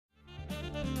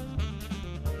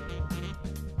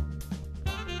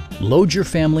Load your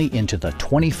family into the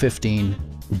 2015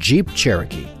 Jeep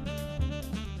Cherokee.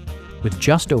 With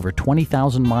just over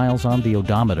 20,000 miles on the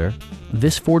odometer,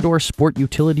 this four-door sport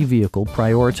utility vehicle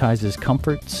prioritizes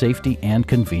comfort, safety, and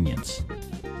convenience.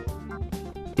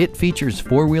 It features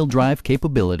four-wheel drive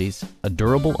capabilities, a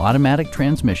durable automatic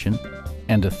transmission,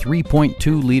 and a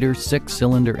 3.2-liter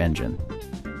six-cylinder engine.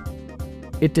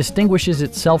 It distinguishes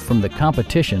itself from the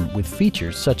competition with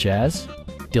features such as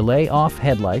delay-off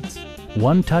headlights,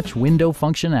 one-touch window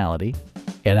functionality,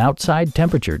 an outside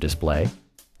temperature display,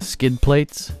 skid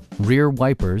plates, rear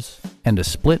wipers, and a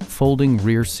split folding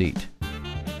rear seat.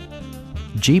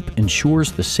 Jeep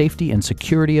ensures the safety and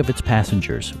security of its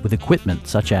passengers with equipment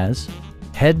such as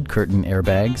head curtain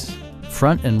airbags,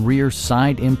 front and rear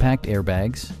side impact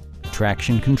airbags,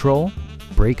 traction control,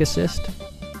 brake assist,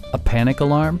 a panic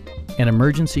alarm, an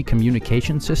emergency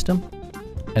communication system,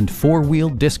 and four-wheel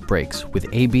disc brakes with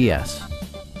ABS.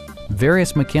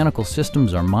 Various mechanical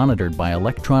systems are monitored by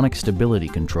electronic stability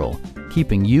control,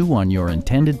 keeping you on your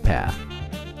intended path.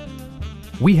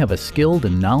 We have a skilled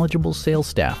and knowledgeable sales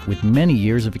staff with many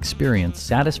years of experience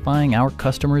satisfying our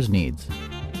customers' needs.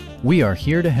 We are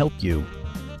here to help you.